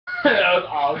That was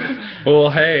awesome.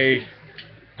 Well, hey,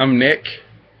 I'm Nick,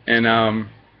 and I'm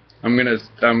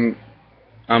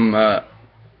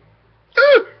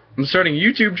starting a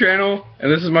YouTube channel,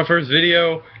 and this is my first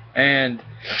video, and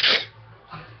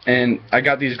I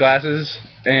got these glasses,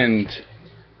 and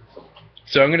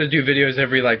so I'm gonna do videos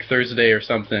every like Thursday or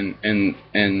something, and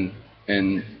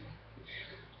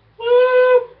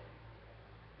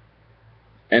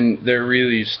they're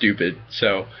really stupid.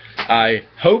 So I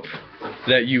hope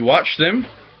that you watch them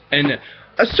and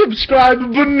subscribe,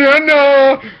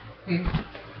 banana.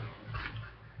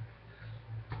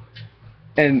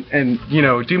 And you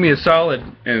know, do me a solid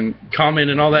and comment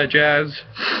and all that jazz.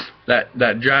 That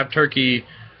jive turkey,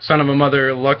 son of a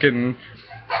mother luckin',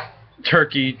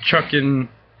 turkey chucking,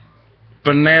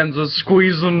 bonanza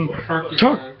squeezing,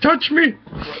 touch me.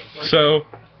 So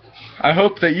I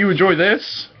hope that you enjoy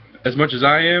this as much as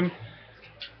I am.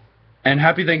 And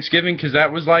happy Thanksgiving, because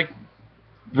that was like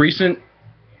recent,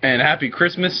 and happy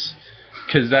Christmas,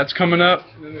 because that's coming up,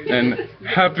 and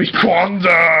happy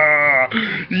Kwanzaa.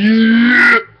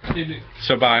 Yeah.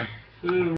 So bye.